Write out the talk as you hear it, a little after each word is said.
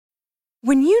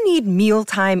When you need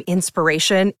mealtime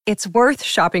inspiration, it's worth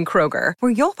shopping Kroger,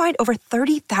 where you'll find over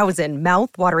 30,000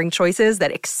 mouth-watering choices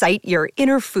that excite your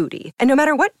inner foodie. And no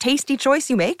matter what tasty choice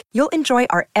you make, you'll enjoy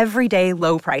our everyday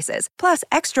low prices, plus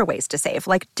extra ways to save,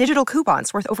 like digital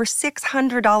coupons worth over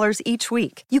 $600 each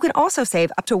week. You can also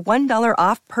save up to $1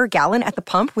 off per gallon at the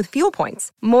pump with fuel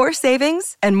points. More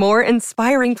savings and more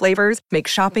inspiring flavors make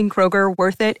shopping Kroger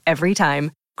worth it every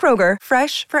time. Kroger,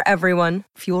 fresh for everyone.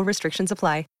 Fuel restrictions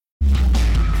apply.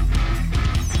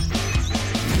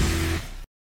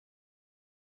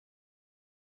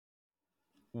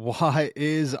 What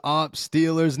is up,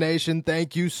 Steelers Nation?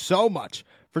 Thank you so much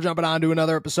for jumping on to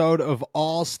another episode of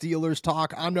All Steelers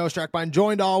Talk. I'm Noah Strackbine,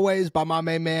 joined always by my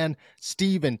main man,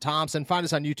 Steven Thompson. Find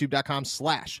us on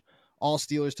youtube.com/All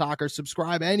Steelers Talk, or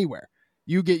subscribe anywhere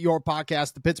you get your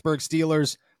podcast. The Pittsburgh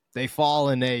Steelers, they fall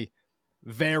in a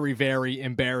very, very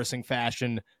embarrassing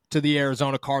fashion to the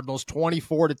Arizona Cardinals,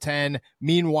 24-10.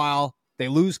 Meanwhile, they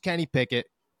lose Kenny Pickett.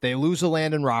 They lose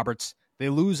Landon Roberts. They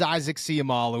lose Isaac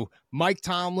Seumalo. Mike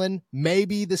Tomlin,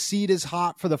 maybe the seat is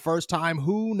hot for the first time.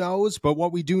 Who knows? But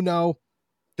what we do know,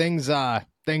 things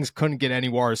couldn't get any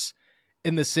worse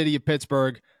in the city of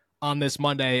Pittsburgh on this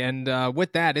Monday. And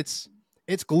with that, it's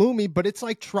gloomy, but it's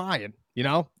like trying, you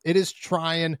know? It is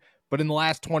trying, but in the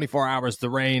last 24 hours, the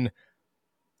rain,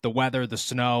 the weather, the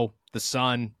snow, the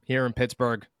sun here in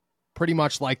Pittsburgh, pretty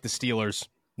much like the Steelers,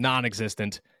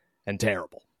 non-existent and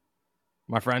terrible.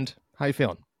 My friend, how you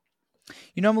feeling?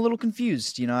 You know, I'm a little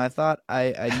confused. You know, I thought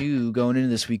I knew going into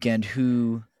this weekend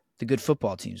who the good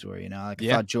football teams were. You know, like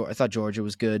I thought Georgia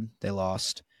was good. They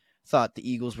lost. I thought the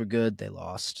Eagles were good. They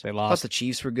lost. I thought the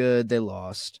Chiefs were good. They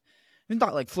lost. I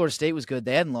thought like Florida State was good.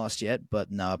 They hadn't lost yet,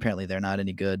 but no, apparently they're not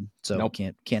any good. So nope.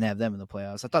 We can't have them in the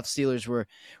playoffs. I thought the Steelers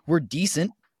were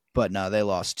decent, but no, they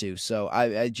lost too. So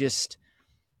I just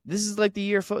this is like the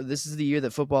year. This is the year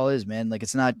that football is, man. Like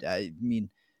it's not. I mean.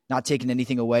 Not taking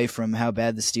anything away from how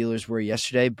bad the Steelers were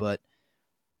yesterday, but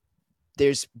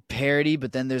there's parity,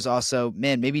 but then there's also,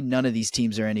 man, maybe none of these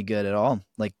teams are any good at all,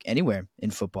 like anywhere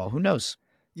in football. Who knows?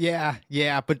 Yeah.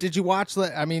 But did you watch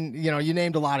I mean, you know, you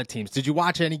named a lot of teams. Did you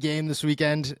watch any game this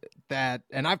weekend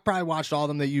and I've probably watched all of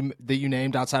them that you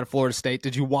named outside of Florida State.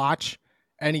 Did you watch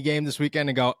any game this weekend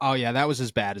and go, oh yeah, that was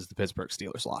as bad as the Pittsburgh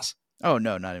Steelers loss? Oh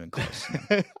no, not even close.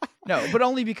 No, but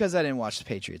only because I didn't watch the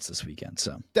Patriots this weekend.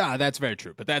 So that's very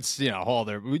true. But that's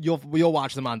you'll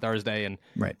watch them on Thursday, and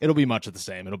right. It'll be much of the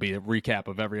same. It'll be a recap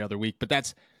of every other week. But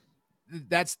that's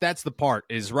the part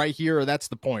is right here. Or that's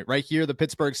the point right here. The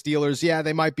Pittsburgh Steelers, yeah,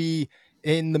 they might be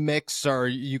in the mix, or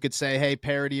you could say, hey,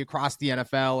 parity across the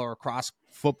NFL or across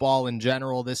football in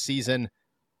general this season.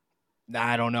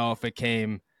 I don't know if it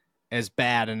came as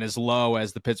bad and as low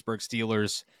as the Pittsburgh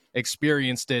Steelers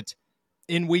experienced it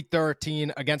in week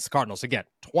 13 against the Cardinals. Again,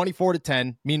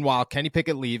 24-10. Meanwhile, Kenny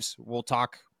Pickett leaves. We'll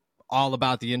talk all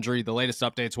about the injury, the latest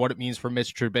updates, what it means for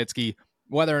Mitch Trubisky,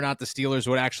 whether or not the Steelers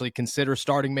would actually consider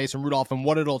starting Mason Rudolph, and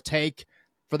what it'll take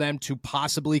for them to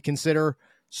possibly consider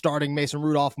starting Mason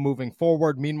Rudolph moving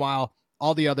forward. Meanwhile,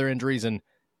 all the other injuries, and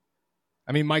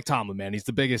I mean, Mike Tomlin, man, he's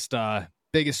the biggest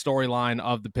storyline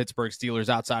of the Pittsburgh Steelers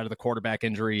outside of the quarterback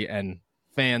injury, and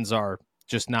fans are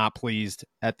just not pleased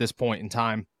at this point in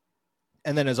time.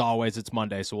 And then, as always, it's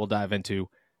Monday, so we'll dive into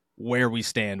where we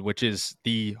stand, which is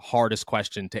the hardest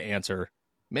question to answer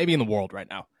maybe in the world right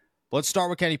now. Let's start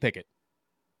with Kenny Pickett.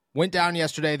 Went down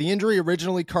yesterday. The injury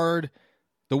originally occurred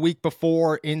the week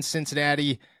before in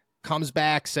Cincinnati. Comes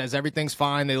back, says everything's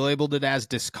fine. They labeled it as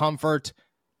discomfort.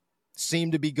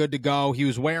 Seemed to be good to go. He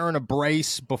was wearing a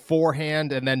brace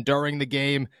beforehand, and then during the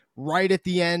game, right at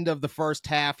the end of the first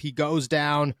half, he goes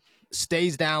down,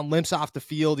 stays down, limps off the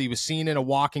field. He was seen in a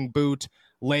walking boot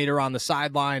later on the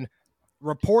sideline.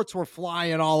 Reports were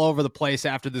flying all over the place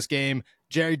after this game.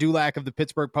 Jerry Dulac of the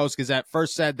Pittsburgh Post-Gazette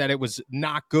first said that it was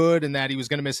not good and that he was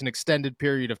going to miss an extended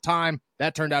period of time.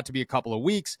 That turned out to be a couple of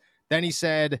weeks. Then he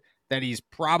said that he's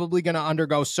probably going to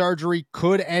undergo surgery,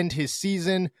 could end his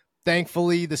season.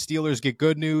 Thankfully, the Steelers get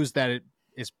good news that it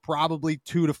is probably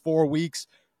 2 to 4 weeks.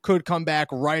 Could come back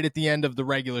right at the end of the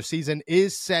regular season,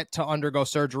 is set to undergo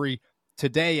surgery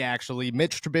today, actually.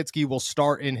 Mitch Trubisky will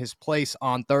start in his place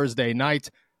on Thursday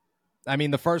night. I mean,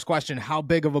 the first question, how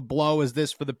big of a blow is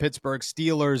this for the Pittsburgh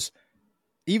Steelers?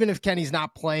 Even if Kenny's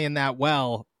not playing that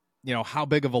well, you know, how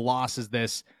big of a loss is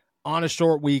this on a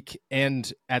short week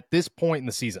and at this point in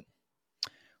the season?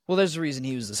 Well, there's a reason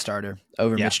he was the starter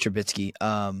over Mitch Trubisky.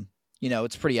 You know,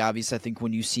 it's pretty obvious, I think,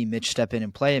 when you see Mitch step in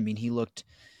and play. I mean, he looked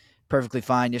perfectly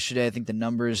fine yesterday. I think the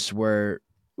numbers were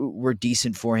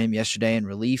decent for him yesterday in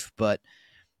relief, but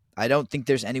I don't think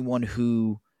there's anyone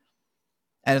who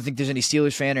I don't think there's any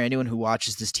Steelers fan or anyone who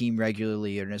watches this team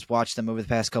regularly or has watched them over the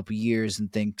past couple of years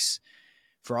and thinks,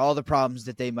 for all the problems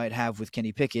that they might have with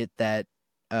Kenny Pickett, that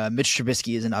Mitch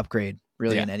Trubisky is an upgrade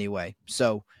really in any way.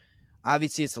 So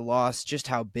obviously it's a loss. Just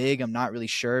how big, I'm not really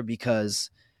sure,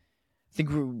 because I think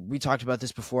we talked about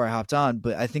this before I hopped on,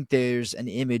 but I think there's an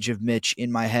image of Mitch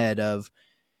in my head of,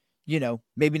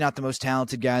 maybe not the most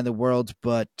talented guy in the world,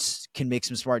 but can make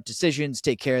some smart decisions,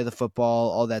 take care of the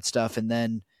football, all that stuff. And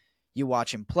then you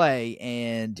watch him play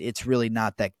and it's really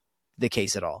not the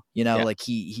case at all. Like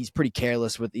he's pretty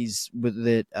careless with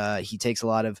it. He takes a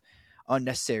lot of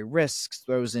unnecessary risks,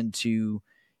 throws into,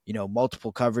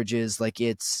 multiple coverages. Like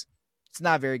it's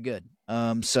not very good.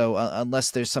 So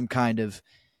unless there's some kind of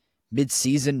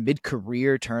mid-season,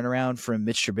 mid-career turnaround from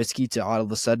Mitch Trubisky to all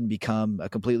of a sudden become a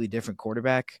completely different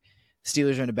quarterback, the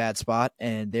Steelers are in a bad spot,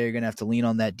 and they're going to have to lean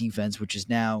on that defense, which is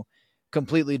now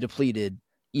completely depleted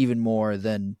even more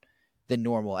than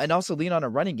normal, and also lean on a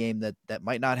running game that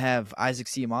might not have Isaac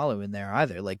Seumalo in there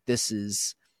either. Like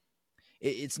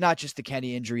it's not just the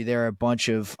Kenny injury. There are a bunch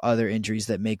of other injuries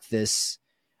that make this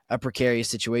a precarious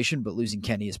situation, but losing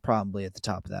Kenny is probably at the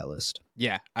top of that list.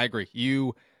 Yeah, I agree.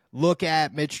 You look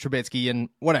at Mitch Trubisky and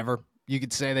whatever, you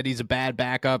could say that he's a bad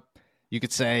backup. You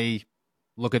could say,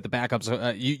 look at the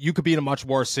backups. You could be in a much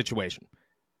worse situation.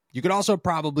 You could also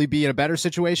probably be in a better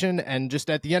situation, and just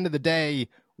at the end of the day,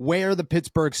 where the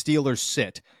Pittsburgh Steelers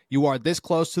sit, you are this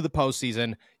close to the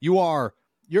postseason. You're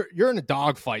in a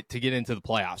dogfight to get into the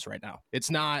playoffs right now. It's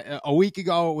not a week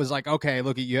ago. It was like, okay,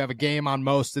 look, you have a game on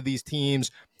most of these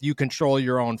teams. You control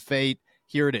your own fate.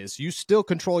 Here it is. You still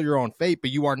control your own fate,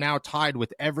 but you are now tied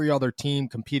with every other team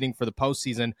competing for the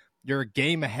postseason. You're a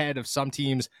game ahead of some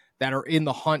teams that are in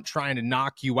the hunt trying to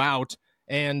knock you out,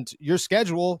 and your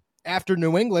schedule after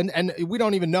New England, and we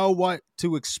don't even know what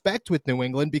to expect with New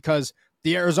England because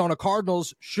the Arizona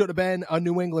Cardinals should have been a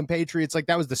New England Patriots. Like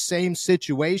that was the same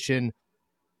situation.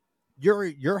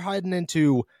 You're heading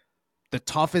into the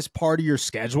toughest part of your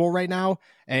schedule right now,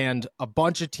 and a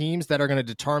bunch of teams that are going to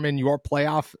determine your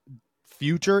playoff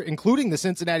future, including the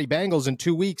Cincinnati Bengals in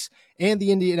 2 weeks and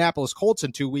the Indianapolis Colts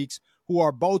in 2 weeks, who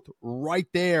are both right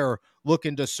there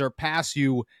looking to surpass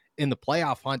you in the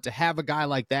playoff hunt. To have a guy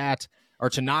like that, or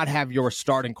to not have your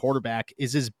starting quarterback,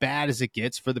 is as bad as it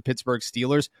gets for the Pittsburgh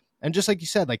Steelers. And just like you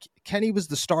said, like Kenny was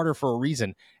the starter for a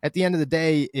reason. At the end of the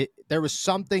day, there was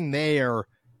something there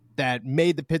that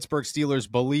made the Pittsburgh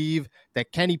Steelers believe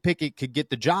that Kenny Pickett could get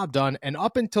the job done. And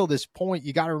up until this point,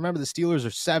 you got to remember the Steelers are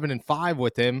 7-5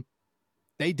 with him.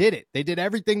 They did it. They did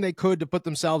everything they could to put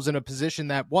themselves in a position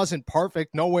that wasn't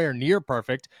perfect, nowhere near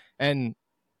perfect. And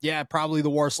yeah, probably the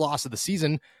worst loss of the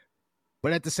season.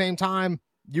 But at the same time,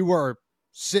 you were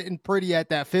sitting pretty at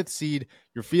that 5th seed.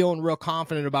 You're feeling real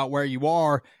confident about where you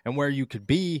are and where you could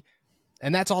be.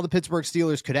 And that's all the Pittsburgh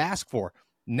Steelers could ask for.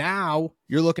 Now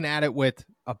you're looking at it with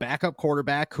a backup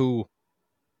quarterback who,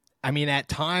 I mean, at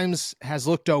times has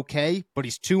looked okay, but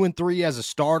he's 2-3 as a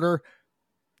starter.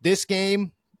 This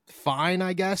game, fine,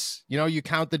 I guess. You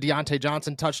count the Deontay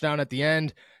Johnson touchdown at the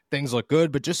end, things look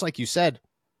good. But just like you said,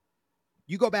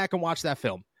 you go back and watch that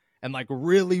film and like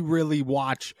really, really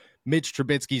watch Mitch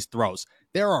Trubisky's throws.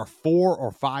 There are 4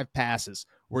 or 5 passes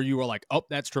where you were like, oh,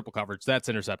 that's triple coverage, that's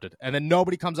intercepted. And then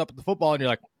nobody comes up with the football and you're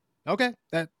like, okay,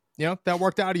 that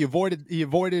worked out. He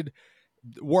avoided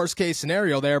worst case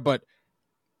scenario there, but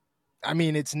I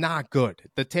mean, it's not good.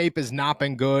 The tape has not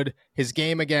been good. His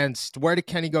game against, where did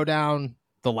Kenny go down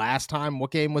the last time?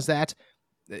 What game was that?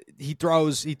 He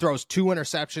throws 2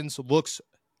 interceptions, looks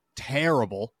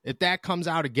terrible. If that comes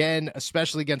out again,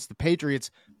 especially against the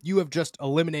Patriots, you have just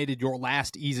eliminated your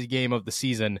last easy game of the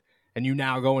season, and you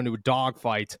now go into a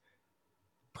dogfight,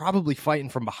 probably fighting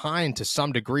from behind to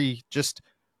some degree. Just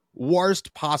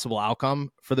worst possible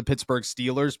outcome for the Pittsburgh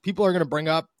Steelers. People are going to bring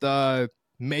up the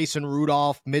Mason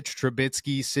Rudolph, Mitch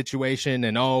Trubisky situation,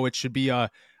 and it should be a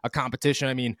competition.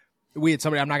 I mean, we had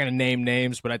somebody, I'm not going to name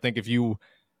names, but I think if you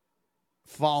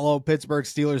follow Pittsburgh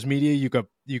Steelers media, you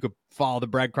could follow the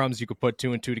breadcrumbs. You could put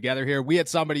 2 and 2 together here. We had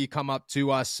somebody come up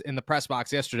to us in the press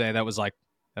box yesterday that was like,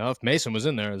 if Mason was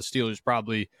in there, the Steelers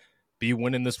probably be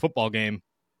winning this football game.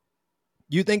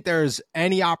 You think there's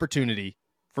any opportunity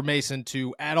for Mason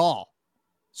to at all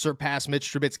surpass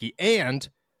Mitch Trubisky? And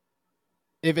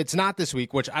if it's not this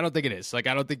week, which I don't think it is, like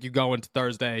I don't think you go into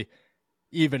Thursday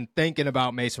even thinking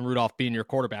about Mason Rudolph being your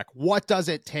quarterback, what does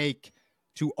it take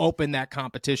to open that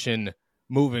competition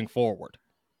moving forward?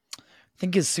 I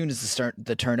think as soon as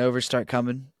the turnovers start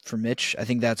coming for Mitch, I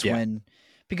think that's when,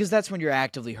 because that's when you're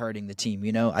actively hurting the team.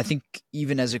 I think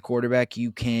even as a quarterback,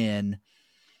 you can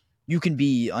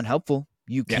be unhelpful.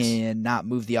 You can not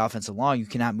move the offense along. You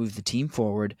cannot move the team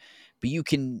forward. but you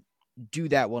can do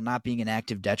that while not being an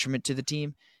active detriment to the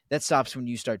team. That stops when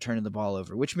you start turning the ball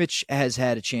over, which Mitch has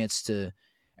had a chance to,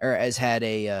 or has had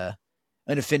an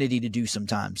affinity to do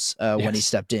sometimes when he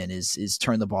stepped in, is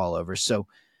turn the ball over. So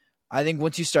I think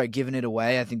once you start giving it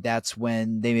away, I think that's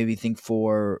when they maybe think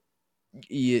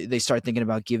they start thinking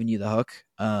about giving you the hook.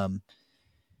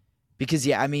 Because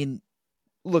I mean,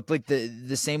 look, like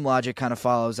the same logic kind of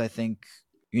follows. I think,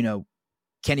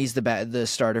 Kenny's the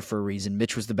starter for a reason.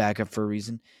 Mitch was the backup for a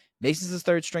reason. Mason's the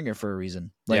third stringer for a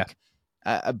reason.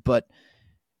 But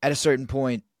at a certain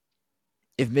point,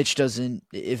 if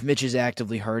Mitch is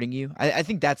actively hurting you, I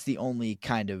think that's the only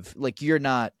kind of, like, you're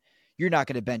not going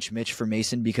to bench Mitch for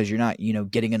Mason because you're not,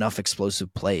 getting enough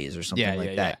explosive plays or something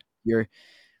like that.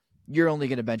 You're only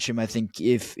going to bench him, I think,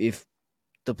 if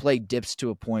the play dips to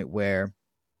a point where,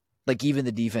 like, even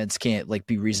the defense can't, like,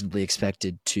 be reasonably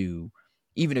expected to,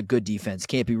 even a good defense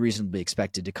can't be reasonably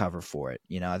expected to cover for it.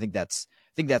 I think that's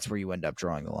where you end up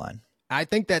drawing the line. I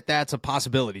think that's a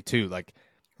possibility too. Like,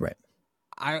 right.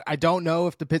 I don't know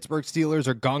if the Pittsburgh Steelers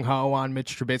are gung-ho on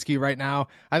Mitch Trubisky right now.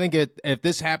 I think if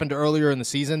this happened earlier in the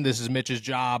season, this is Mitch's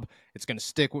job. It's going to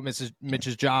stick with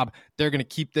Mitch's job. They're going to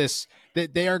keep this.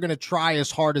 They are going to try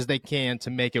as hard as they can to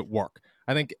make it work.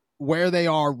 I think where they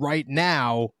are right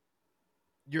now,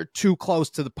 you're too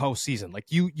close to the postseason. Like,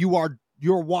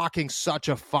 you're walking such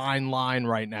a fine line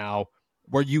right now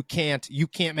where you can't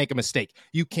make a mistake.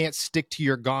 You can't stick to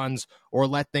your guns or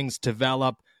let things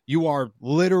develop. You are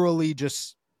literally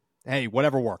just, hey,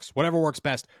 whatever works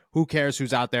best. Who cares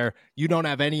who's out there? You don't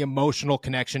have any emotional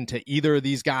connection to either of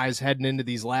these guys heading into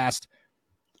these last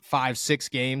 5-6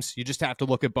 games. You just have to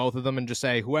look at both of them and just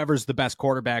say, whoever's the best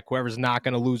quarterback, whoever's not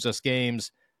going to lose us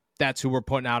games, that's who we're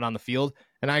putting out on the field.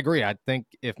 And I agree. I think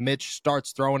if Mitch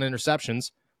starts throwing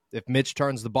interceptions, if Mitch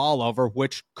turns the ball over,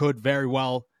 which could very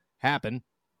well happen,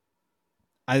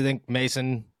 I think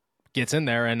Mason gets in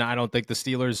there, and I don't think the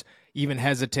Steelers even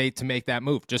hesitate to make that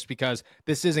move, just because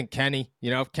this isn't Kenny.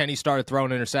 If Kenny started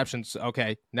throwing interceptions,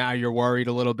 okay, now you're worried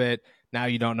a little bit. Now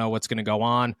you don't know what's going to go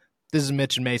on. This is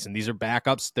Mitch and Mason. These are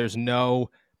backups. There's no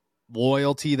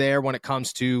loyalty there when it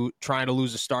comes to trying to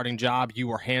lose a starting job. You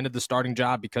were handed the starting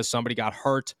job because somebody got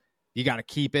hurt. You got to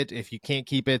keep it. If you can't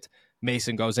keep it,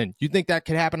 Mason goes in. You think that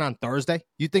could happen on Thursday?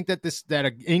 You think that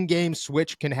an in-game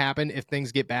switch can happen if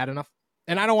things get bad enough?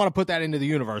 And I don't want to put that into the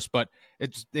universe, but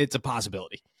it's a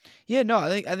possibility. Yeah, no,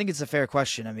 I think it's a fair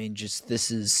question. I mean, just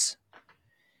this is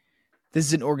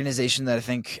an organization that I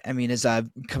think, as I've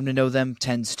come to know them,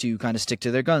 tends to kind of stick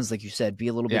to their guns, like you said, be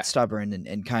a little bit stubborn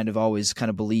and kind of always kind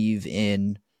of believe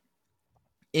in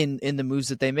the moves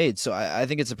that they made. So I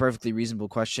think it's a perfectly reasonable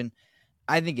question.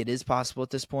 I think it is possible at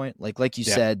this point. Like you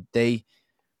said,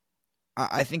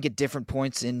 I think at different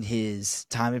points in his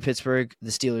time in Pittsburgh, the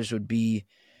Steelers would be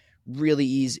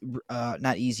really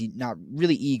not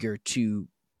really eager to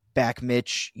back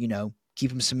Mitch,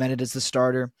 keep him cemented as the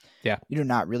starter. Yeah.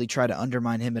 Not really try to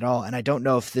undermine him at all. And I don't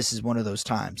know if this is one of those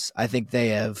times. I think they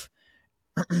have,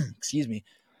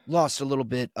 lost a little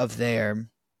bit of their,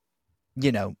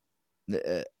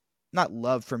 not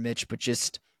love for Mitch, but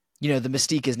just, the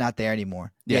mystique is not there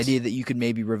anymore. The idea that you could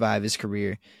maybe revive his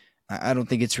career, I don't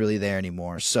think it's really there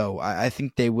anymore. So I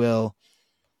think they will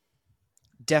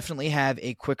definitely have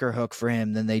a quicker hook for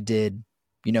him than they did,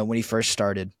 when he first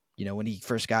started, when he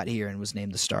first got here and was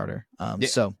named the starter.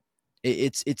 So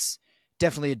it's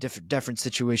definitely a different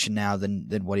situation now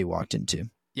than what he walked into.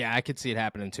 Yeah, I could see it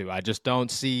happening too. I just don't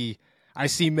see. I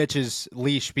see Mitch's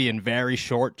leash being very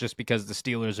short just because the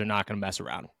Steelers are not going to mess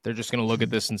around. They're just going to look at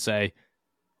this and say,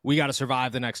 we got to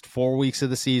survive the next 4 weeks of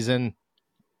the season.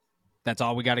 That's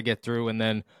all we got to get through. And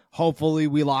then hopefully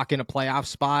we lock in a playoff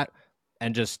spot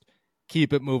and just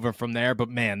keep it moving from there. But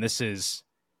man, this is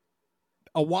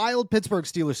a wild Pittsburgh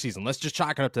Steelers season. Let's just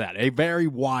chalk it up to that. A very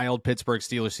wild Pittsburgh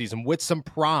Steelers season with some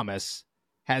promise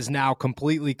has now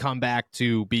completely come back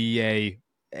to be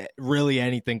really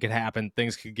anything could happen.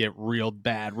 Things could get real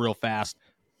bad real fast,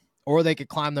 or they could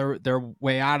climb their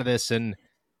way out of this and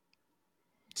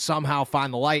somehow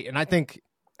find the light. And I think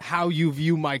how you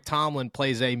view Mike Tomlin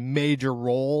plays a major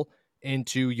role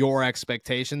into your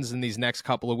expectations in these next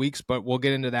couple of weeks, but we'll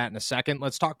get into that in a second.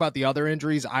 Let's talk about the other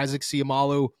injuries. Isaac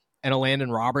Seumalo and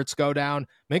Landon Roberts go down.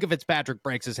 Minka Fitzpatrick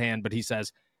breaks his hand, but he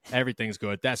says everything's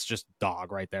good. That's just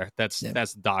dog right there. That's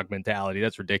dog mentality.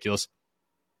 That's ridiculous.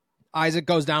 Isaac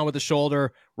goes down with a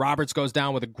shoulder. Roberts goes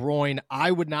down with a groin.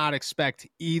 I would not expect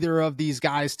either of these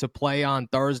guys to play on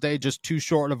Thursday, just too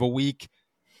short of a week.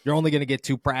 You're only going to get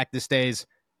 2 practice days.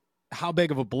 How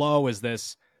big of a blow is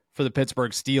this for the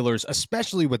Pittsburgh Steelers,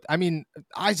 especially with,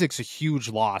 Isaac's a huge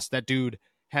loss. That dude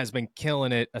has been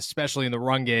killing it, especially in the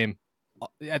run game.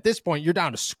 at this point, you're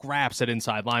down to scraps at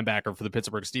inside linebacker for the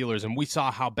Pittsburgh Steelers, and we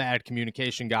saw how bad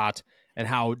communication got and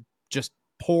how just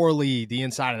poorly the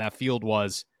inside of that field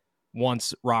was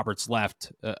once Roberts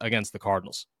left against the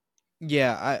Cardinals.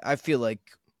 Yeah, I feel like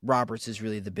Roberts is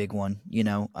really the big one. He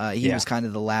was kind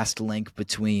of the last link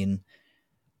between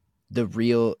the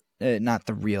real, not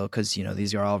the real, because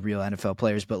these are all real NFL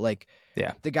players, but like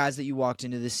the guys that you walked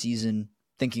into this season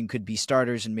thinking could be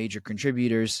starters and major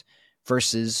contributors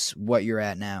versus what you're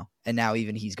at now. And now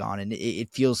even he's gone, and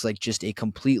it feels like just a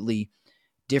completely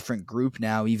different group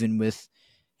now. Even with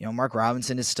Mark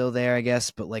Robinson is still there, I guess,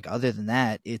 but like other than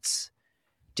that, is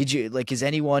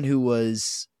anyone who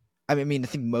was. I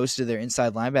think most of their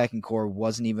inside linebacking core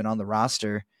wasn't even on the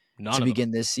roster to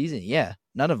begin this season. Yeah,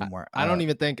 none of them were. I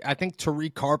think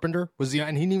Tariq Carpenter was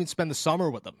and he didn't even spend the summer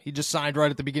with them. He just signed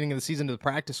right at the beginning of the season to the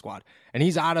practice squad. And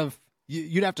he's out of,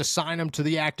 you'd have to sign him to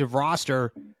the active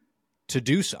roster to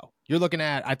do so. You're looking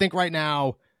at, I think right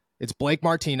now, it's Blake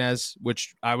Martinez,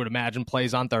 which I would imagine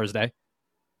plays on Thursday.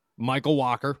 Michael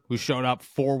Walker, who showed up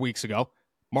 4 weeks ago.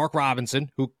 Mark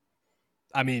Robinson, who,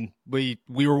 we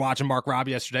were watching Mark Robb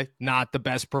yesterday. Not the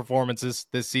best performances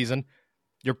this season.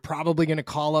 You're probably going to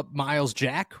call up Miles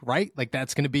Jack, right? Like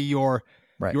that's going to be your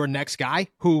next guy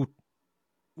who,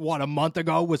 a month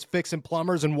ago was fixing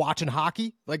plumbers and watching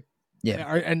hockey,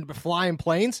 and flying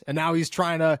planes, and now he's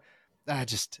trying to.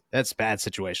 That's a bad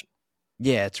situation.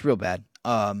 Yeah, it's real bad.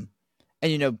 And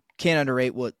can't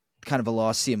underrate what kind of a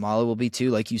loss Ciamalo will be too.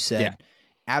 Like you said. Yeah.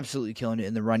 Absolutely killing it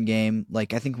in the run game.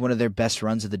 Like I think one of their best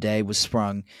runs of the day was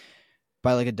sprung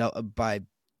by by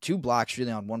 2 blocks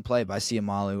really on one play by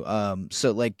Ciamalo.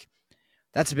 So like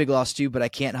that's a big loss too. But I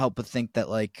can't help but think that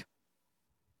like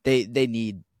they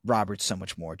need Roberts so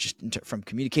much more, just from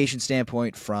communication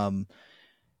standpoint, from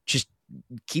just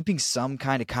keeping some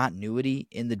kind of continuity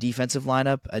in the defensive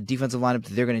lineup. A defensive lineup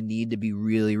that they're going to need to be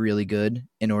really, really good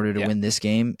in order to win this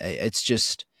game. It's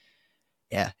just,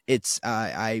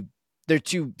 they're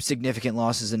 2 significant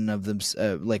losses in and of them,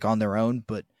 like on their own,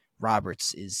 but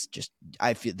Roberts is just,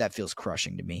 I feel that feels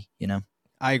crushing to me,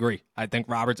 I agree. I think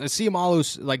Roberts, I see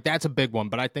Amalu's like, that's a big one,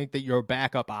 but I think that your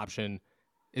backup option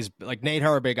is like Nate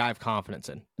Herbig. I have confidence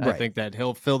in. Right. I think that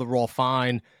he'll fill the role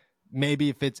fine. Maybe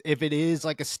if it is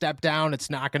like a step down, it's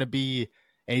not going to be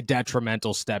a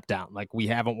detrimental step down. Like we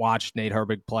haven't watched Nate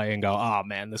Herbig play and go, oh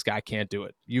man, this guy can't do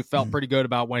it. You felt pretty good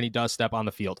about when he does step on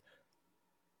the field.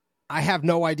 I have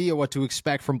no idea what to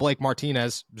expect from Blake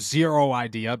Martinez. Zero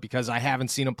idea, because I haven't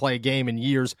seen him play a game in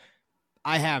years.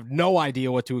 I have no idea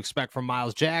what to expect from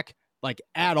Miles Jack, like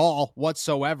at all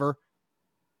whatsoever.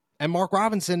 And Mark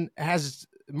Robinson has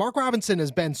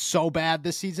been so bad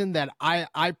this season that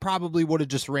I probably would have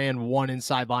just ran one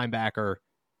inside linebacker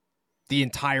the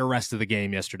entire rest of the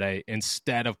game yesterday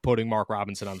instead of putting Mark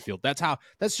Robinson on the field.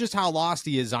 That's just how lost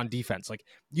he is on defense. Like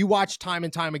you watch time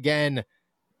and time again,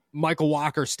 Michael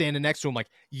Walker standing next to him, like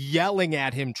yelling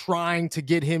at him, trying to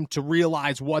get him to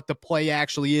realize what the play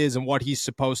actually is and what he's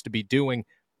supposed to be doing.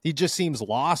 He just seems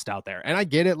lost out there. And I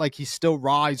get it. Like he's still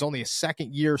raw. He's only a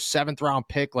 2nd-year, 7th-round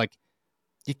pick. Like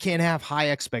you can't have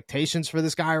high expectations for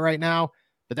this guy right now,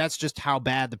 but that's just how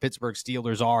bad the Pittsburgh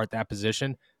Steelers are at that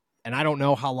position. And I don't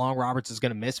know how long Roberts is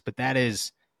going to miss, but that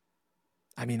is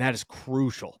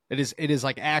crucial. It is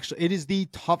like actually, it is the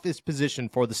toughest position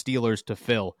for the Steelers to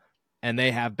fill. And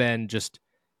they have been just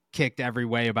kicked every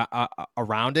way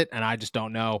around it. And I just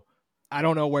don't know. I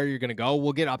don't know where you're going to go.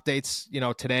 We'll get updates.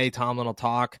 Today Tomlin will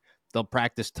talk. They'll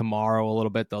practice tomorrow a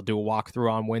little bit. They'll do a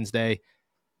walkthrough on Wednesday.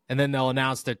 And then they'll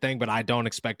announce their thing, but I don't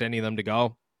expect any of them to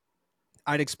go.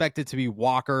 I'd expect it to be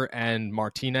Walker and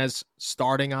Martinez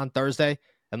starting on Thursday.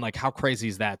 And like, how crazy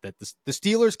is that? That the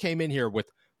Steelers came in here with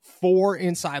 4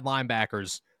 inside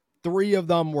linebackers. 3 of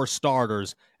them were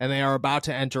starters. And they are about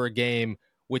to enter a game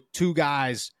with 2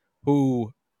 guys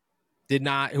who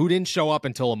didn't show up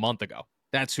until a month ago.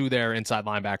 That's who their inside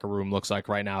linebacker room looks like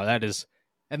right now. That is,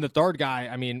 and the third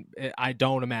guy, I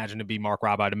don't imagine to be Mark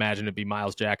Robb. I'd imagine to be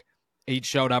Miles Jack. Each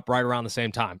showed up right around the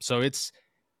same time. So it's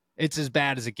as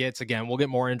bad as it gets. Again, we'll get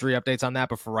more injury updates on that,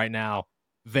 but for right now,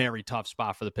 very tough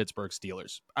spot for the Pittsburgh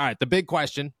Steelers. All right, the big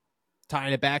question,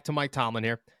 tying it back to Mike Tomlin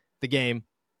here, the game,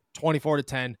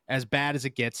 24-10, as bad as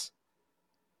it gets.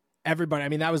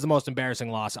 Everybody, that was the most embarrassing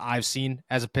loss I've seen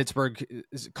as a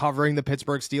covering the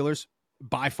Pittsburgh Steelers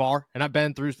by far. And I've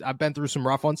been through some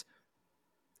rough ones.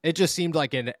 It just seemed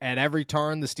like at every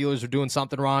turn, the Steelers were doing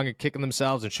something wrong and kicking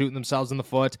themselves and shooting themselves in the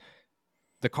foot.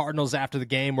 The Cardinals after the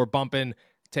game were bumping,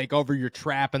 take over your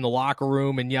trap in the locker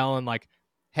room and yelling like,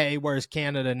 hey, where's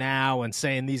Canada now? And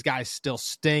saying these guys still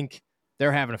stink.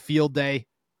 They're having a field day.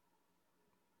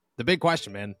 The big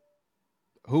question, man,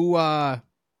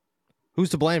 who's who's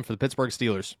to blame for the Pittsburgh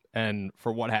Steelers and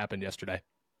for what happened yesterday?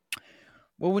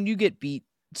 Well, when you get beat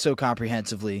so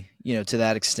comprehensively, to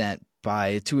that extent by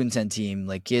a 2-10 team,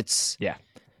 like it's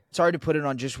hard to put it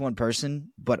on just one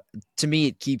person, but to me,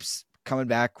 it keeps coming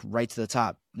back right to the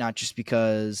top, not just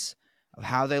because of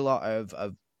how they lost,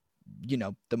 of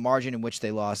the margin in which they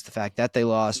lost, the fact that they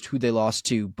lost, who they lost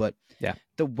to, but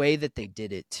the way that they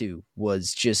did it too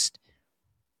was just,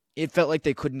 it felt like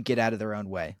they couldn't get out of their own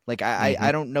way. Like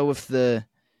I don't know if the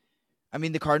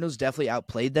Cardinals definitely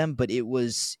outplayed them, but it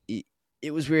was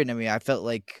weird. I mean, I felt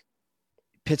like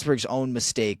Pittsburgh's own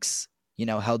mistakes,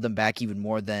 held them back even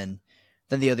more than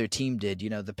the other team did.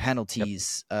 The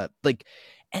penalties,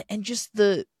 and just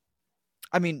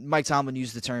Mike Tomlin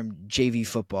used the term JV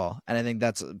football, and I think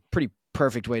that's a pretty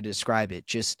perfect way to describe it.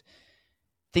 Just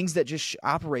things that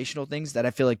operational things that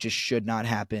I feel like just should not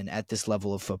happen at this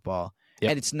level of football. Yep.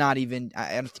 And it's not even,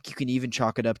 I don't think you can even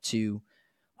chalk it up to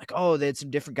like, oh, they had some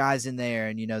different guys in there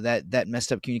and, that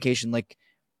messed up communication. Like,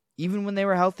 even when they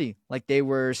were healthy, like they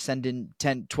were sending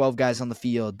 10, 12 guys on the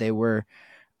field. They were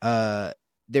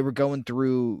going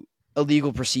through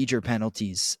illegal procedure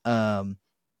penalties.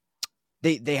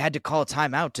 They had to call a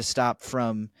timeout to stop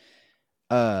from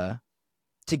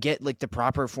to get like the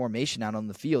proper formation out on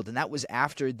the field, and that was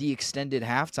after the extended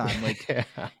halftime. Like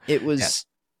it was,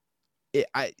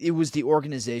 it was the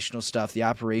organizational stuff, the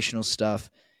operational stuff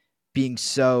being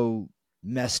so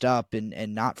messed up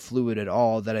and not fluid at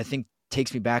all that I think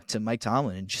takes me back to Mike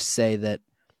Tomlin and just say that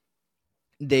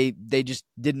they just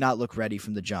did not look ready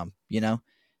from the jump.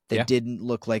 They didn't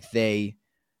look like well,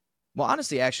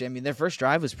 honestly, actually, their first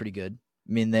drive was pretty good.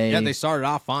 They started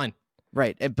off fine.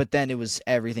 Right. But then it was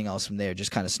everything else from there,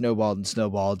 just kind of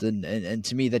snowballed. And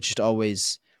to me, that's just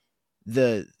always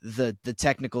the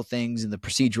technical things and the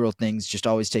procedural things just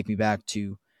always take me back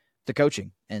to the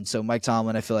coaching. And so Mike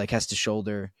Tomlin, I feel like, has to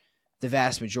shoulder the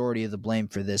vast majority of the blame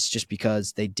for this just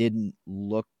because they didn't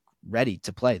look ready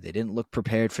to play. They didn't look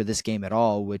prepared for this game at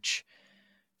all, which,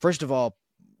 first of all,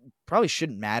 probably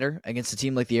shouldn't matter against a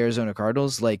team like the Arizona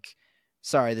Cardinals. Like,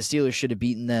 sorry, the Steelers should have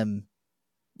beaten them,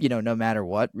 no matter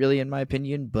what, really, in my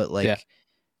opinion. But like,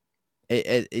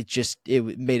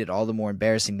 it made it all the more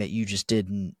embarrassing that you just it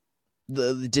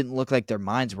didn't look like their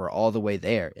minds were all the way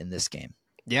there in this game.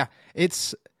 Yeah,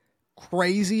 it's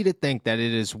crazy to think that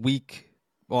it was week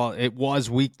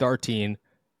 13,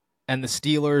 and the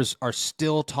Steelers are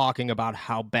still talking about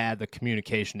how bad the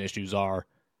communication issues are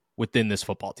within this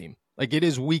football team. Like, it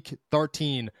is week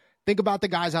 13. Think about the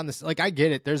guys on this. Like, I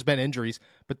get it. There's been injuries,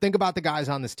 but think about the guys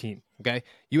on this team. Okay.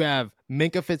 You have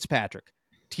Minkah Fitzpatrick,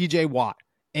 TJ Watt,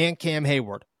 and Cam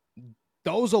Hayward.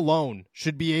 Those alone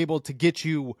should be able to get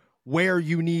you where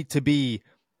you need to be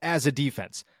as a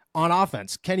defense. On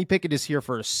offense, Kenny Pickett is here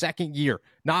for a second year.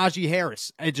 Najee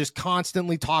Harris, it just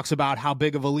constantly talks about how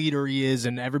big of a leader he is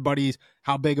and everybody's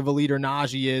how big of a leader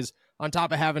Najee is, on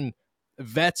top of having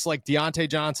vets like Deontay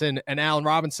Johnson and Allen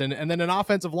Robinson, and then an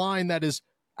offensive line that is,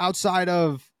 outside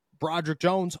of Broderick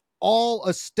Jones, all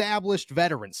established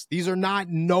veterans. These are not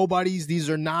nobodies. These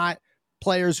are not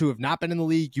players who have not been in the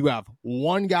league. You have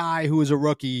one guy who is a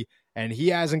rookie, and he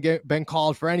hasn't been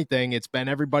called for anything. It's been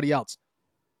everybody else.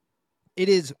 It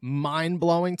is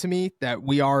mind-blowing to me that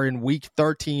we are in week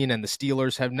 13 and the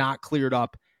Steelers have not cleared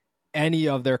up any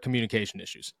of their communication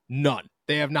issues. None.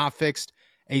 They have not fixed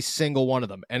a single one of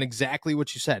them. And exactly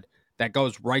what you said, that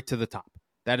goes right to the top.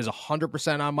 That is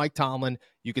 100% on Mike Tomlin.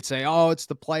 You could say, oh, it's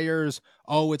the players.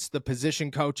 Oh, it's the position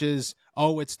coaches.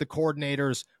 Oh, it's the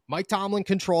coordinators. Mike Tomlin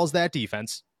controls that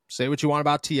defense. Say what you want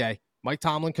about TA. Mike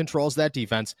Tomlin controls that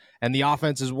defense, and the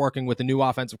offense is working with a new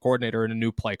offensive coordinator and a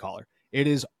new play caller. It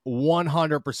is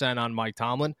 100% on Mike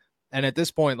Tomlin. And at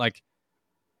this point, like,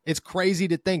 it's crazy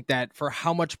to think that for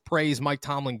how much praise Mike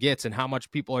Tomlin gets and how much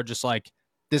people are just like,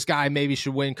 this guy maybe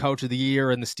should win Coach of the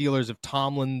Year, and the Steelers have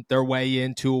Tomlin their way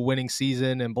into a winning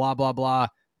season and blah, blah, blah.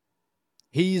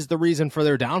 He's the reason for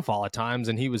their downfall at times,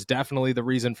 and he was definitely the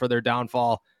reason for their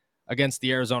downfall against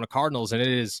the Arizona Cardinals. And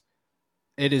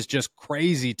it is just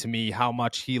crazy to me how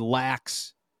much he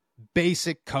lacks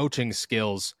basic coaching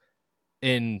skills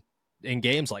in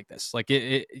games like this. Like,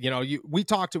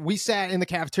 we sat in the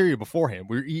cafeteria beforehand.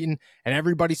 We were eating, and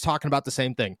everybody's talking about the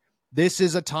same thing. This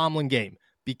is a Tomlin game.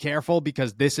 Be careful,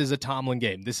 because this is a Tomlin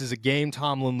game. This is a game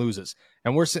Tomlin loses.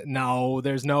 And we're sitting,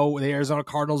 the Arizona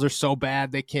Cardinals are so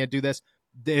bad, they can't do this.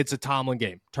 It's a Tomlin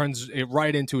game. Turns it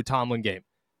right into a Tomlin game.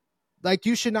 Like,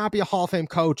 you should not be a Hall of Fame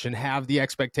coach and have the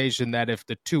expectation that if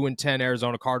the 2-10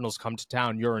 Arizona Cardinals come to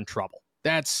town, you're in trouble.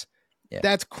 That's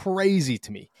crazy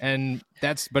to me.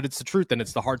 But it's the truth, and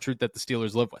it's the hard truth that the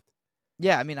Steelers live with.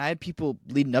 Yeah, I had people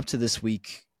leading up to this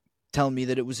week telling me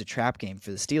that it was a trap game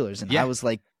for the Steelers. And I was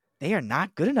like, they are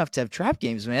not good enough to have trap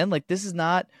games, man. Like, this is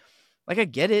not like, I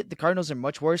get it. The Cardinals are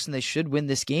much worse and they should win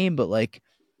this game, but like,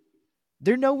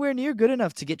 they're nowhere near good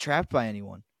enough to get trapped by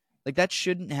anyone. Like, that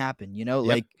shouldn't happen,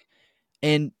 like,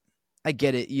 and I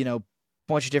get it,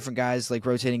 bunch of different guys like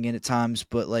rotating in at times,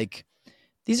 but like,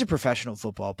 these are professional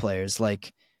football players.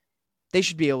 Like, they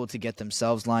should be able to get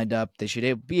themselves lined up. They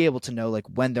should be able to know like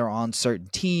when they're on certain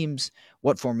teams,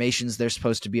 what formations they're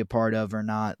supposed to be a part of or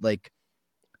not. Like,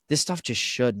 this stuff just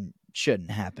shouldn't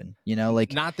happen,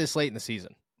 like not this late in the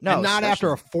season. No, and not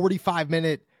after a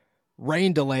 45-minute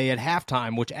rain delay at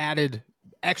halftime, which added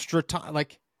extra time,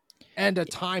 and a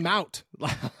timeout.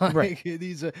 Right.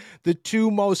 These are the two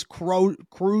most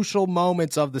crucial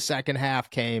moments of the second half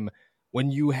came when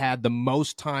you had the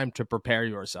most time to prepare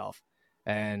yourself.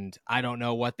 And I don't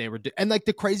know what they were doing. And like,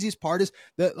 the craziest part is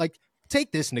that, like,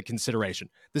 take this into consideration.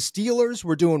 The Steelers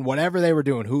were doing whatever they were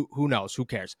doing. Who knows? Who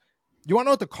cares? You want to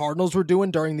know what the Cardinals were doing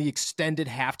during the extended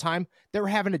halftime? They were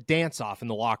having a dance off in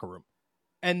the locker room,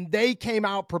 and they came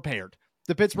out prepared.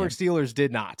 The Pittsburgh Steelers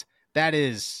did not.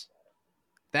 That's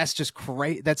just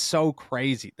crazy. That's so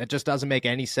crazy. That just doesn't make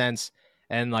any sense.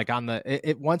 And like,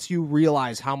 once you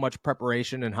realize how much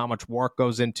preparation and how much work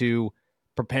goes into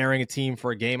preparing a team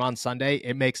for a game on Sunday,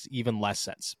 it makes even less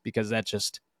sense, because it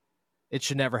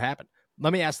should never happen.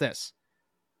 Let me ask this.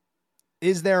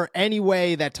 Is there any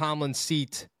way that Tomlin's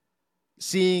seat,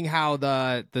 seeing how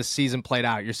the season played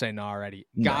out, you're saying no already,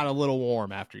 got a little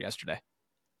warm after yesterday?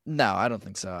 No, I don't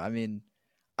think so. I mean,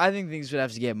 I think things would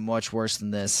have to get much worse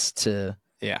than this to...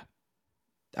 Yeah.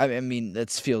 I mean,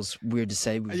 that feels weird to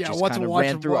say. We just kind of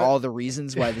ran through all the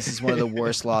reasons why this is one of the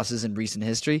worst losses in recent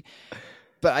history.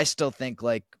 But I still think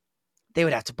like they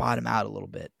would have to bottom out a little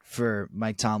bit for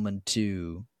Mike Tomlin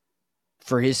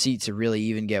for his seat to really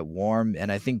even get warm.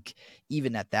 And I think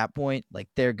even at that point, like,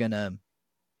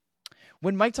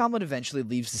 when Mike Tomlin eventually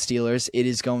leaves the Steelers, it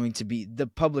is going to be, the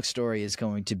public story is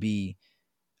going to be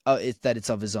that it's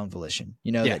of his own volition,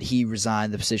 that he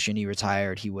resigned the position, he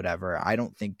retired, he whatever. I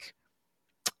don't think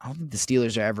the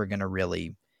Steelers are ever going to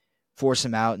really force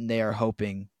him out, and they are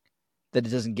hoping that it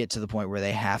doesn't get to the point where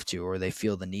they have to or they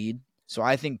feel the need. So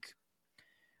I think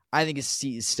his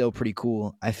seat is still pretty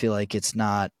cool. I feel like it's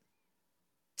not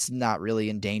really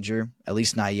in danger, at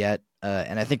least not yet.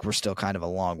 And I think we're still kind of a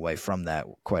long way from that,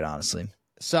 quite honestly.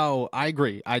 So I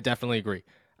agree. I definitely agree.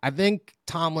 I think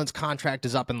Tomlin's contract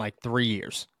is up in like 3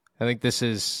 years. I think this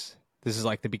is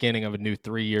like the beginning of a new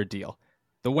 3-year deal.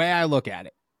 The way I look at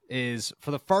it is,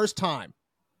 for the first time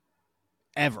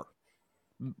ever,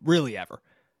 really ever,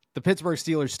 the Pittsburgh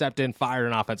Steelers stepped in, fired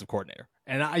an offensive coordinator.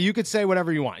 And you could say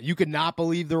whatever you want. You could not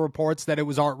believe the reports that it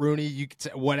was Art Rooney. You could say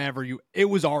whatever it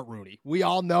was Art Rooney. We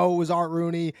all know it was Art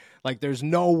Rooney. Like, there's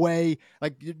no way.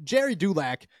 Like, Jerry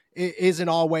Dulac isn't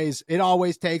always, it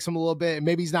always takes him a little bit. And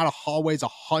maybe he's not always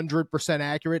 100%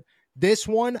 accurate. This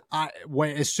one,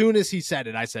 as soon as he said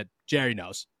it, I said, Jerry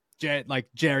knows.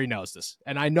 Jerry knows this.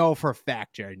 And I know for a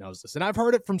fact Jerry knows this. And I've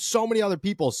heard it from so many other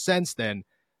people since then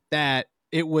that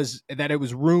it was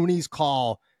Rooney's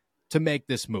call to make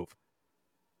this move.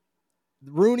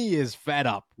 Rooney is fed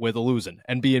up with losing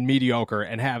and being mediocre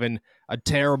and having a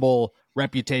terrible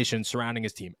reputation surrounding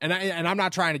his team. And I'm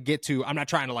not trying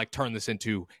to like turn this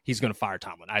into he's going to fire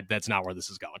Tomlin. That's not where this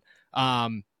is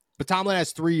going. But Tomlin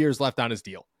has 3 years left on his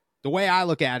deal. The way I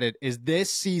look at it is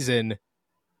this season,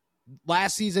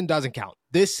 last season doesn't count.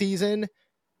 This season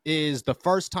is the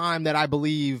first time that I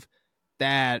believe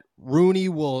that Rooney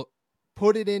will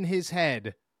put it in his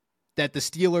head that the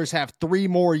Steelers have 3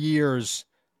 more years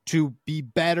to be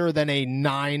better than a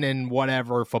 9 and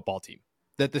whatever football team.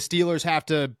 That the Steelers have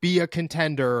to be a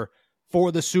contender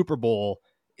for the Super Bowl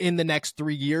in the next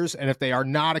 3 years. And if they are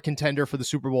not a contender for the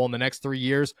Super Bowl in the next 3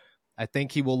 years, I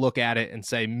think he will look at it and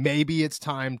say, maybe it's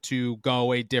time to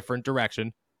go a different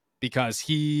direction, because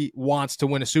he wants to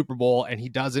win a Super Bowl and he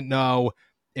doesn't know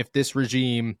if this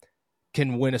regime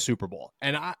can win a Super Bowl.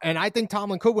 And I think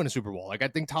Tomlin could win a Super Bowl. Like, I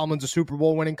think Tomlin's a Super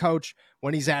Bowl winning coach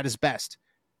when he's at his best.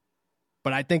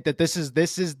 But I think that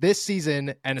this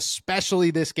season, and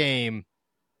especially this game,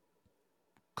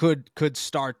 could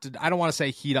start to, I don't want to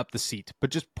say heat up the seat, but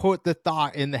just put the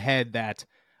thought in the head that,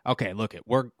 okay, look,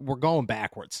 we're going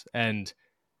backwards and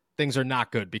things are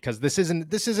not good, because this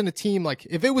isn't a team. Like,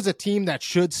 if it was a team that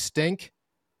should stink,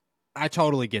 I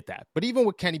totally get that. But even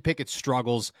with Kenny Pickett's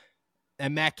struggles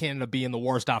and Matt Canada being the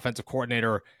worst offensive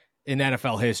coordinator in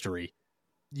NFL history,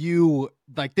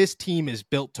 this team is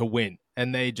built to win.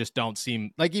 And they just don't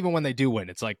seem like, even when they do win,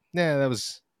 it's like, that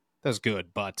was good,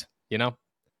 but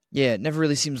Yeah, it never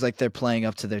really seems like they're playing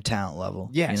up to their talent level.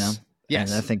 Yes.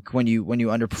 Yes. And I think when you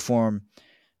underperform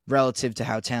relative to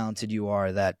how talented you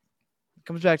are, that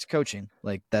comes back to coaching.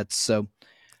 Like so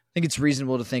I think it's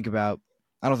reasonable to think about.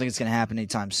 I don't think it's going to happen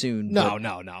anytime soon. No.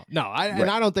 Right. And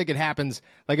I don't think it happens.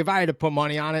 Like if I had to put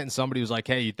money on it and somebody was like,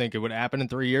 hey, you think it would happen in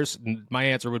 3 years? My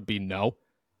answer would be no.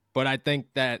 But I think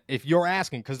that if you're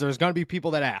asking, because there's going to be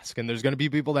people that ask, and there's going to be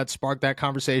people that spark that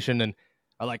conversation and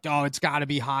are like, oh, it's got to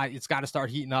be high. It's got to start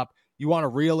heating up. You want a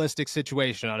realistic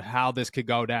situation on how this could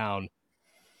go down.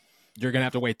 You're going to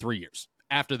have to wait 3 years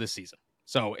after this season.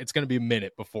 So it's going to be a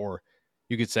minute before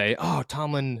you could say, oh,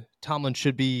 Tomlin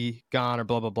should be gone or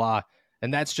blah, blah, blah.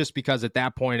 And that's just because at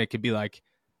that point, it could be like,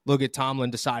 look at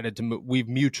Tomlin decided we've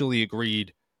mutually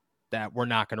agreed that we're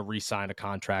not going to re-sign a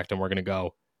contract and we're going to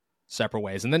go separate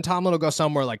ways. And then Tomlin will go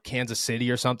somewhere like Kansas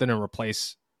City or something and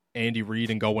replace Andy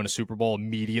Reid and go win a Super Bowl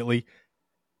immediately.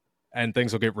 And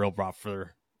things will get real rough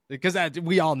because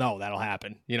we all know that'll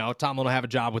happen. Tomlin will have a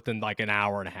job within like an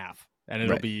hour and a half. And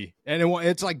it'll be, and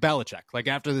it's like Belichick. Like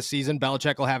after the season,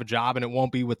 Belichick will have a job and it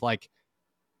won't be with like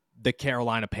the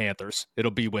Carolina Panthers.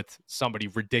 It'll be with somebody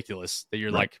ridiculous that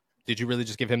you're like, did you really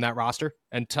just give him that roster?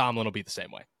 And Tomlin will be the same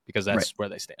way because that's where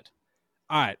they stand.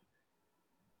 All right.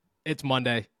 It's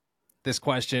Monday. This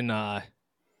question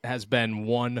has been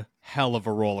one hell of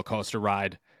a roller coaster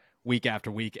ride week after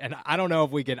week. And I don't know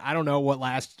what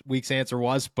last week's answer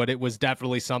was, but it was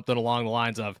definitely something along the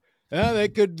lines of, they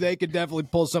could definitely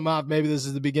pull some off. Maybe this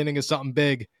is the beginning of something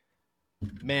big.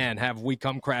 Man, have we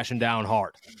come crashing down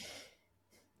hard.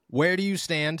 Where do you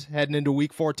stand heading into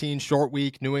week 14, short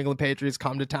week? New England Patriots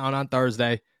come to town on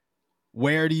Thursday.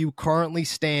 Where do you currently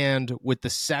stand with the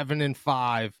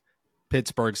 7-5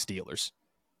 Pittsburgh Steelers?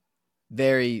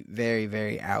 Very, very,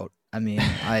 very out. I mean,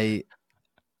 I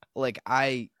don't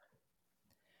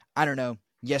know.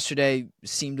 Yesterday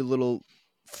seemed a little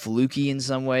fluky in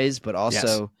some ways, but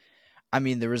also, I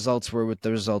mean, the results were what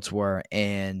the results were,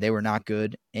 and they were not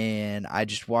good. And I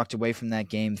just walked away from that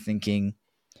game thinking,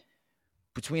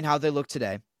 between how they look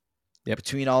today,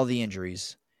 between all the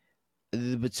injuries,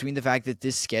 between the fact that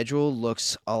this schedule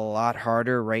looks a lot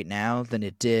harder right now than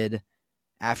it did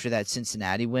after that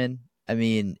Cincinnati win. I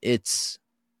mean, I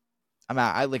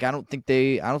don't think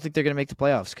they're going to make the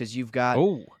playoffs because you've got.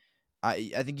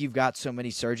 I think you've got so many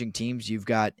surging teams. You've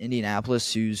got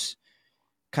Indianapolis, who's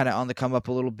kind of on the come up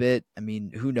a little bit. I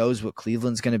mean, who knows what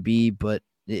Cleveland's going to be, but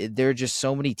there are just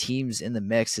so many teams in the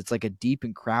mix. It's like a deep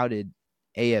and crowded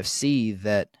AFC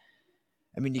that,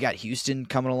 I mean, you got Houston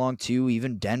coming along too,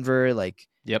 even Denver. Like,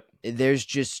 there's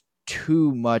just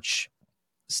too much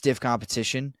stiff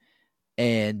competition,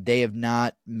 and they have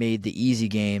not made the easy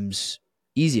games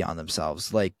easy on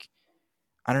themselves. Like,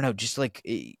 I don't know, just like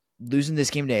losing this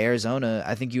game to Arizona,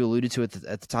 I think you alluded to it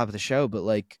at the top of the show, but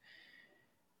like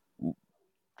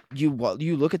you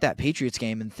look at that Patriots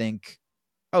game and think,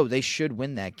 oh, they should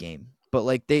win that game. But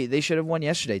like they should have won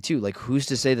yesterday too. Like, who's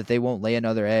to say that they won't lay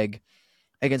another egg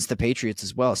against the Patriots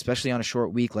as well, especially on a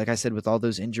short week, like I said, with all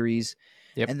those injuries.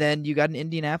 And then you got an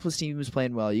Indianapolis team who's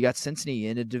playing well. You got Cincinnati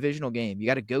in a divisional game. You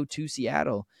got to go to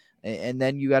Seattle, and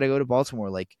then you got to go to Baltimore.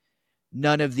 Like,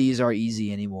 none of these are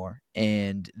easy anymore,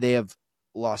 and they have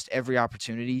lost every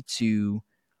opportunity to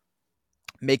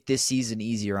make this season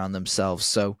easier on themselves.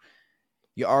 So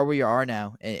you are where you are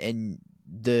now, and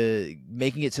the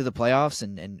making it to the playoffs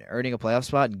and earning a playoff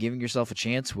spot and giving yourself a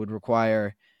chance would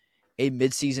require a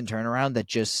midseason turnaround that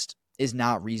just is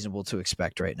not reasonable to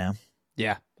expect right now.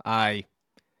 Yeah, I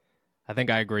think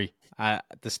I agree.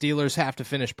 The Steelers have to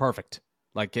finish perfect.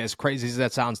 Like, as crazy as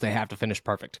that sounds, they have to finish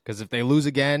perfect, because if they lose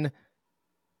again,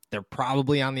 they're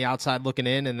probably on the outside looking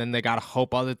in, and then they got to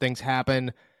hope other things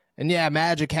happen. And yeah,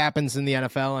 magic happens in the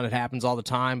NFL, and it happens all the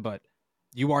time, but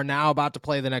you are now about to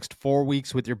play the next 4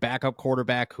 weeks with your backup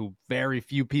quarterback, who very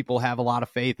few people have a lot of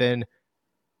faith in.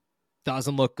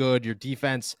 Doesn't look good. Your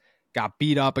defense got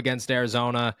beat up against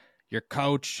Arizona. Your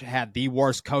coach had the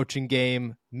worst coaching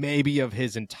game maybe of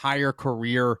his entire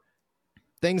career.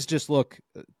 Things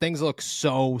look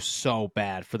so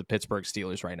bad for the Pittsburgh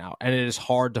Steelers right now, and it is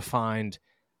hard to find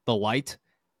the light.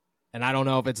 And I don't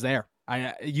know if it's there.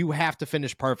 You have to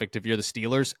finish perfect if you're the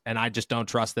Steelers, and I just don't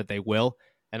trust that they will.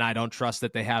 And I don't trust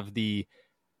that they have the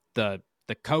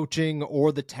coaching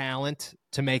or the talent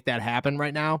to make that happen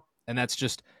right now. And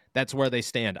that's where they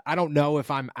stand. I don't know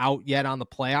if I'm out yet on the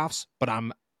playoffs, but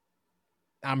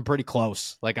I'm pretty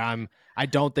close. Like, I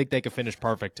don't think they can finish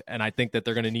perfect, and I think that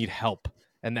they're going to need help.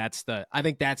 And I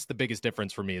think that's the biggest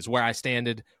difference for me, is where I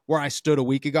stood a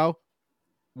week ago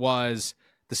was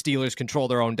the Steelers control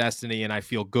their own destiny, and I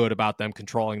feel good about them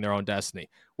controlling their own destiny.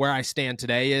 Where I stand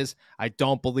today is I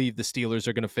don't believe the Steelers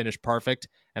are going to finish perfect,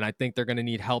 and I think they're going to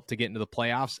need help to get into the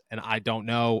playoffs, and I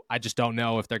just don't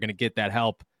know if they're going to get that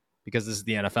help because this is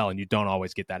the NFL and you don't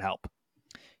always get that help.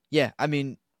 Yeah, I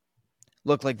mean,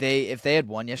 look, like if they had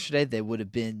won yesterday, they would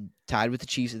have been tied with the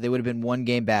Chiefs. They would have been one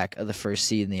game back of the first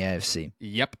seed in the AFC.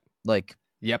 Yep.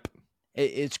 Yep.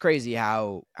 It's crazy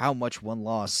how much one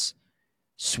loss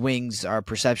swings our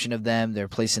perception of them, their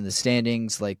place in the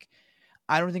standings. Like,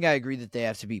 I don't think I agree that they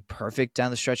have to be perfect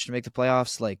down the stretch to make the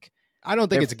playoffs. Like, I don't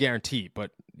think it's a guarantee,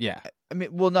 but yeah. I mean,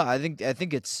 well, no, I think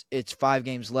it's 5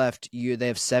 games left. They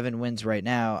have 7 wins right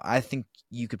now. I think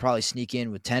you could probably sneak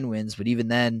in with 10 wins, but even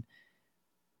then,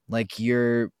 like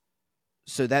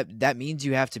so that means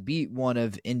you have to beat one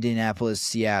of Indianapolis,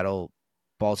 Seattle,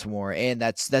 Baltimore, and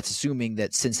that's assuming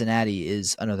that Cincinnati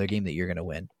is another game that you're going to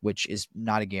win, which is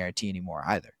not a guarantee anymore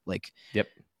either. Like, yep.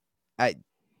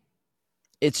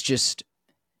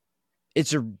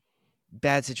 It's a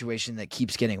bad situation that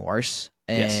keeps getting worse,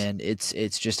 and it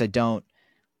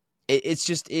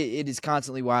is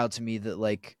constantly wild to me that,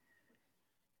 like,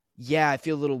 yeah, I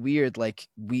feel a little weird. Like,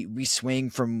 we swing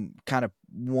from kind of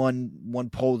one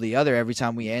pole to the other every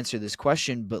time we answer this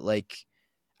question, but, like,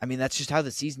 I mean, that's just how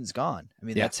the season's gone. I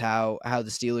mean, that's how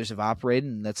the Steelers have operated,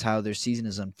 and that's how their season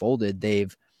has unfolded.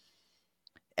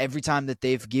 Every time that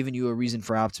they've given you a reason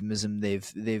for optimism,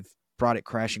 they've brought it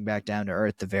crashing back down to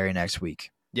earth the very next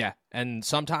week. Yeah, and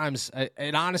sometimes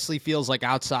it honestly feels like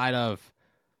outside of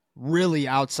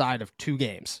 2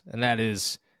 games, and that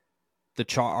is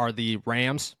the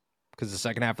Rams, because the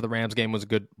second half of the Rams game was a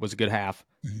good half,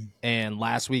 and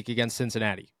last week against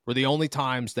Cincinnati were the only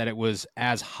times that it was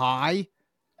as high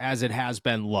as it has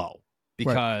been low,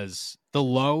 because the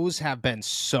lows have been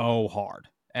so hard,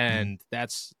 and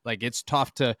that's like, it's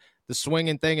tough to the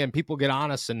swinging thing, and people get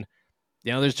honest, and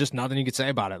there's just nothing you could say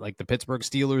about it. Like, the Pittsburgh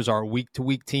Steelers are a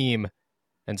week-to-week team,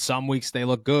 and some weeks they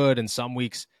look good, and some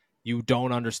weeks you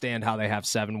don't understand how they have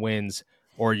 7 wins,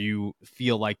 or you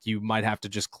feel like you might have to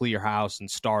just clear house and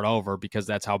start over because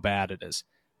that's how bad it is.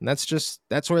 And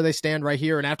that's where they stand right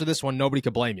here. And after this one, nobody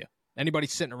could blame you. Anybody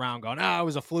sitting around going, it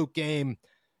was a fluke game.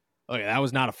 Okay, that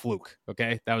was not a fluke,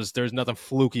 okay? There's nothing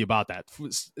fluky about that.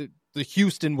 The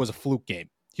Houston was a fluke game.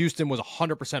 Houston was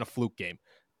 100% a fluke game.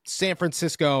 San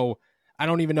Francisco, I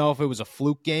don't even know if it was a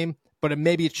fluke game, but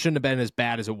maybe it shouldn't have been as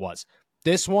bad as it was.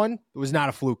 This one, it was not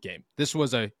a fluke game. This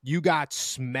was you got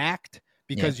smacked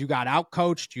because you got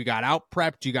out-coached, you got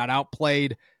out-prepped, you got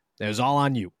outplayed. It was all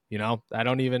on you, I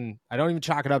don't even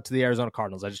chalk it up to the Arizona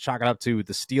Cardinals. I just chalk it up to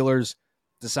the Steelers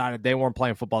decided they weren't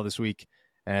playing football this week,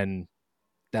 and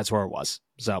that's where it was.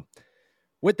 So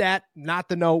with that, not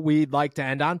the note we'd like to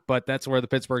end on, but that's where the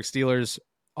Pittsburgh Steelers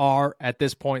are at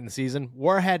this point in the season.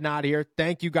 We're heading out here.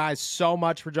 Thank you guys so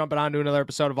much for jumping on to another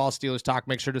episode of All Steelers Talk.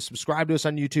 Make sure to subscribe to us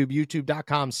on YouTube,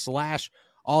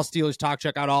 youtube.com/All Steelers Talk.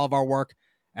 Check out all of our work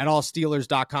at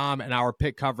allsteelers.com and our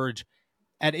pick coverage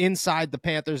at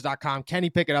InsideThePanthers.com. Kenny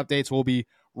Pickett updates will be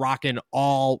rocking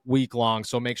all week long,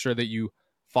 so make sure that you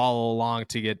follow along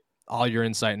to get all your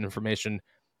insight and information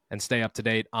and stay up to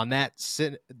date on that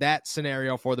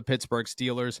scenario for the Pittsburgh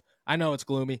Steelers. I know it's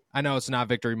gloomy. I know it's not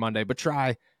Victory Monday, but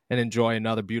try and enjoy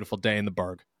another beautiful day in the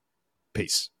Burgh.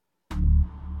 Peace.